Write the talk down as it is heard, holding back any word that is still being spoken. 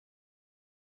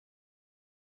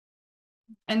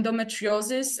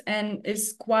endometriosis, and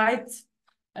it's quite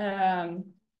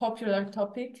popular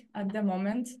topic at the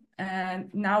moment.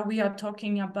 And now we are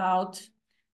talking about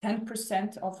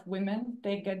 10% of women,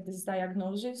 they get this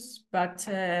diagnosis, but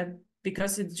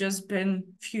because it's just been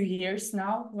a few years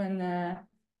now when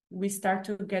we start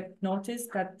to get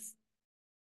noticed that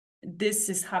this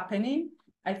is happening,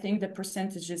 I think the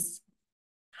percentage is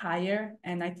higher,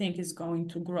 and I think it's going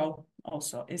to grow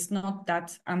also. It's not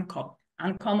that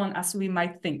uncommon as we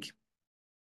might think.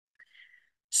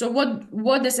 So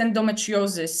what is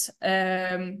endometriosis?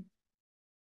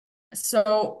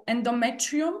 So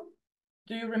endometrium,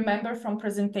 do you remember from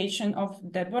presentation of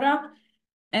Deborah?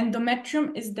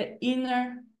 Endometrium is the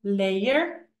inner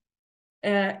layer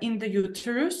in the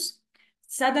uterus,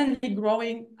 suddenly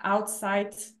growing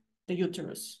outside the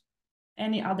uterus.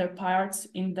 Any other parts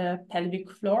in the pelvic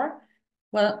floor?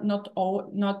 Well, not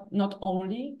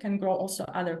only, can grow also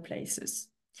other places.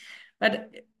 But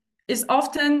it's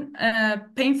often a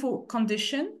painful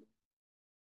condition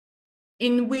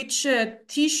in which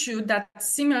tissue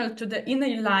that's similar to the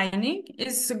inner lining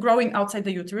is growing outside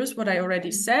the uterus, what I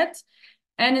already said,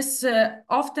 and it's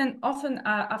often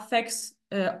affects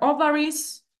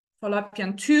ovaries,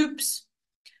 fallopian tubes,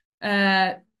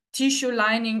 tissue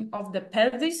lining of the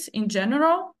pelvis in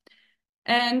general,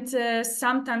 and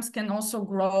sometimes can also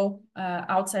grow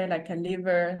outside like a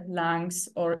liver, lungs,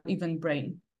 or even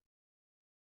brain.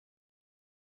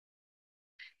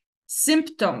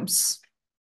 Symptoms.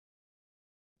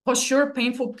 For sure,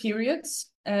 painful periods.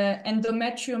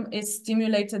 Endometrium is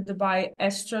stimulated by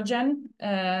estrogen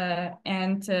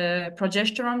and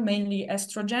progesterone, mainly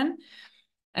estrogen.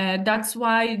 That's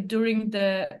why during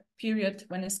the period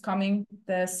when it's coming,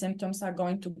 the symptoms are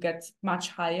going to get much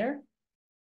higher.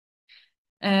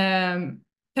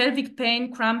 Pelvic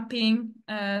pain, cramping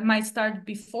might start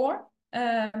before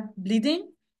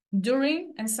bleeding,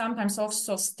 during, and sometimes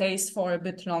also stays for a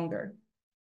bit longer.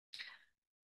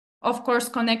 Of course,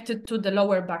 connected to the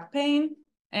lower back pain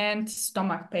and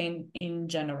stomach pain in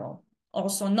general.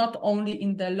 Also, not only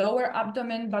in the lower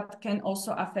abdomen, but can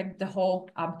also affect the whole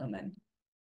abdomen.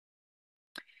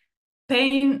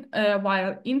 Pain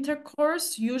while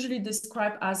intercourse, usually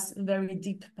described as very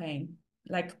deep pain,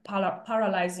 like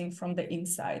paralyzing from the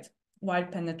inside while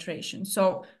penetration.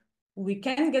 So we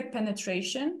can get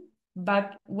penetration,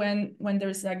 but when there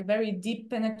is like very deep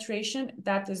penetration,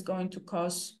 that is going to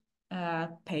cause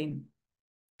pain.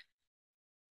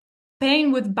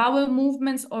 Pain with bowel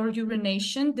movements or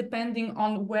urination, depending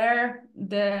on where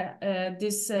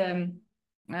this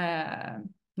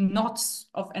knots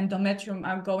of endometrium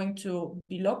are going to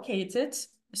be located.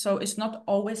 So it's not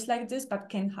always like this, but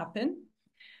can happen.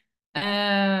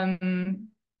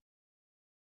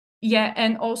 Yeah,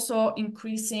 and also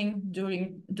increasing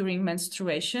during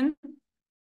menstruation.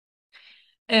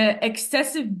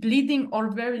 Excessive bleeding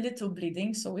or very little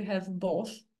bleeding. So we have both,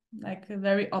 like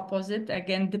very opposite,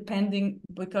 again, depending,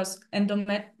 because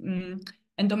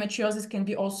endometriosis can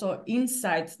be also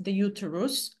inside the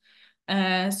uterus.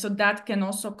 So that can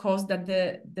also cause that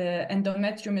the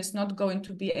endometrium is not going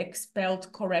to be expelled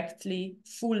correctly,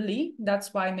 fully.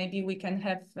 That's why maybe we can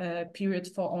have a period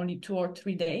for only 2 or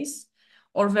 3 days,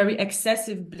 or very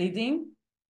excessive bleeding.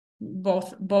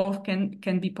 Both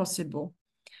can be possible.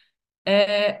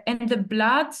 And the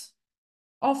blood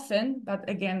often, but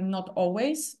again, not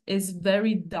always, is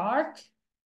very dark,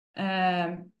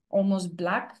 almost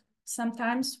black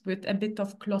sometimes, with a bit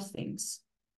of clothings.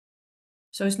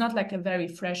 So it's not like a very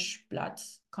fresh blood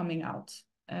coming out.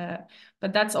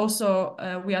 But that's also,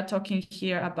 we are talking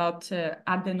here about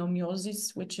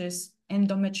adenomyosis, which is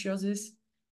endometriosis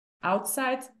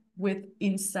outside with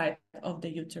inside of the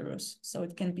uterus. So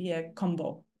it can be a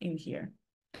combo in here.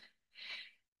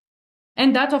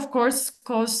 And that, of course,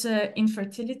 causes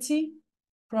infertility,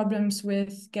 problems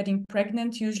with getting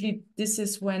pregnant. Usually this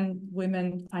is when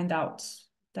women find out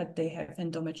that they have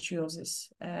endometriosis.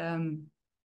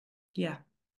 Yeah.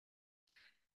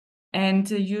 And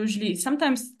usually,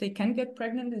 sometimes they can get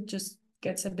pregnant, it just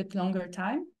gets a bit longer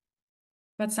time,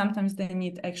 but sometimes they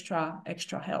need extra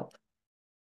help.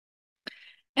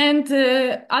 And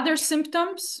other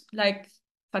symptoms like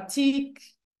fatigue,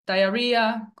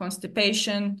 diarrhea,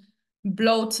 constipation,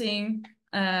 bloating,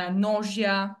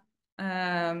 nausea,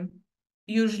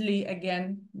 usually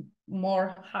again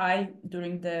more high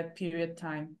during the period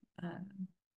time.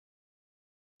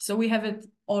 So we have it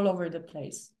all over the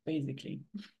place, basically.